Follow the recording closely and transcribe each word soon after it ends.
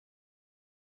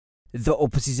The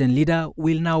opposition leader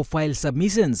will now file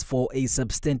submissions for a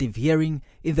substantive hearing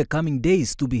in the coming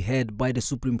days to be heard by the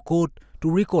Supreme Court to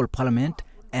recall Parliament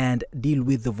and deal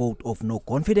with the vote of no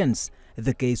confidence.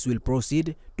 The case will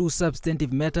proceed to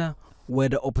substantive matter where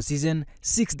the opposition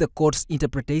seeks the court's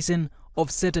interpretation of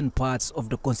certain parts of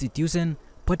the Constitution,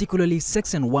 particularly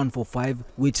Section 145,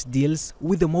 which deals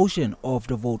with the motion of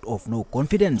the vote of no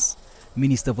confidence.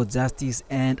 Minister for Justice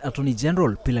and Attorney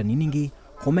General Pilar Niningi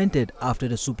commented after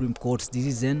the Supreme Court's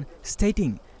decision,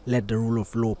 stating, "Let the rule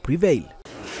of law prevail."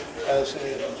 I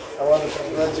want to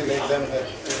congratulate them that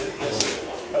this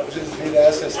opposition leader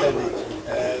has a standing.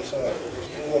 So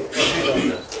we will proceed on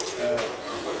that.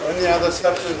 Any other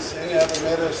substance, any other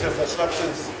matters of the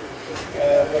substance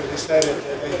will be decided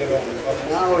later on. But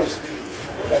now is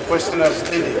a question of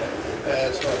standing.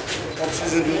 So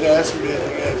opposition leader has to be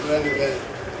granted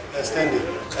a standing.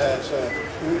 So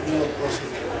we will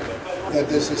proceed. That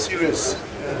there's a serious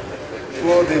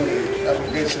flaw in the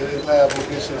application, entire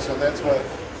application, so that's why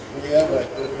we have a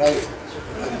right,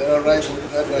 and that right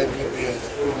will be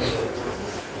held.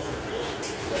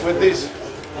 With this,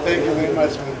 thank you very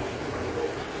much, man.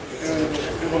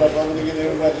 People are public,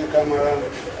 everybody come around.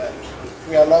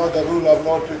 We allow the rule of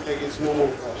law to take its normal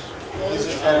course. This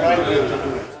is the right way to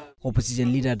do it.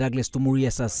 Opposition leader Douglas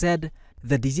Tomuriesa said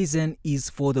the decision is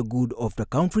for the good of the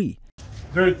country.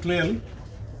 Very clearly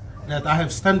that I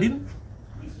have standing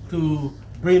to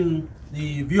bring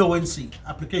the VONC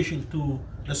application to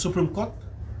the Supreme Court,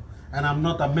 and I'm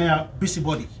not a mere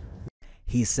busybody.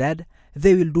 He said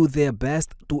they will do their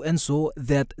best to ensure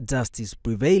that justice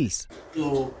prevails.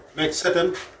 To make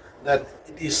certain that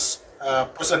it is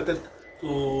presented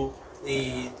to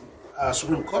the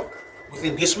Supreme Court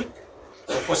within this week,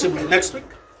 or possibly next week,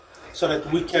 so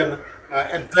that we can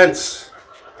advance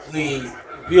the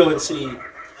VONC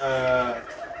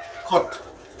court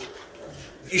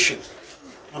issue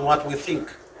on what we think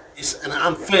is an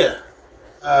unfair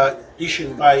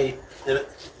issue by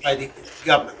the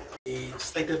government. He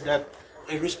stated that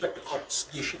they respect the court's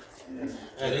decision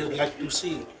and he would like to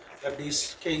see that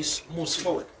this case moves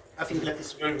forward. I think that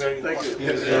is very, very important.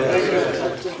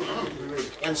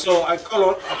 And so I call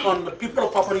upon the people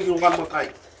of Papua New Guinea one more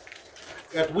time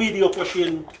that we, the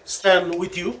opposition, stand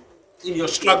with you in your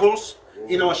struggles,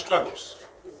 in our struggles.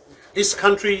 This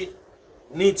country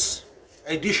needs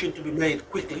a decision to be made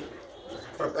quickly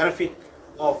for the benefit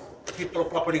of the people of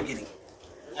Papua New Guinea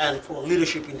and for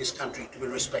leadership in this country to be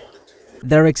respected.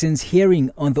 Directions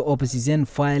hearing on the opposition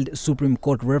filed Supreme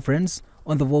Court reference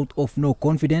on the vote of no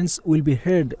confidence will be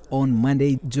heard on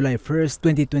Monday, July 1st,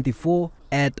 2024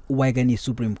 at Waigani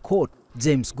Supreme Court.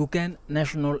 James Guken,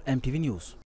 National EMTV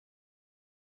News.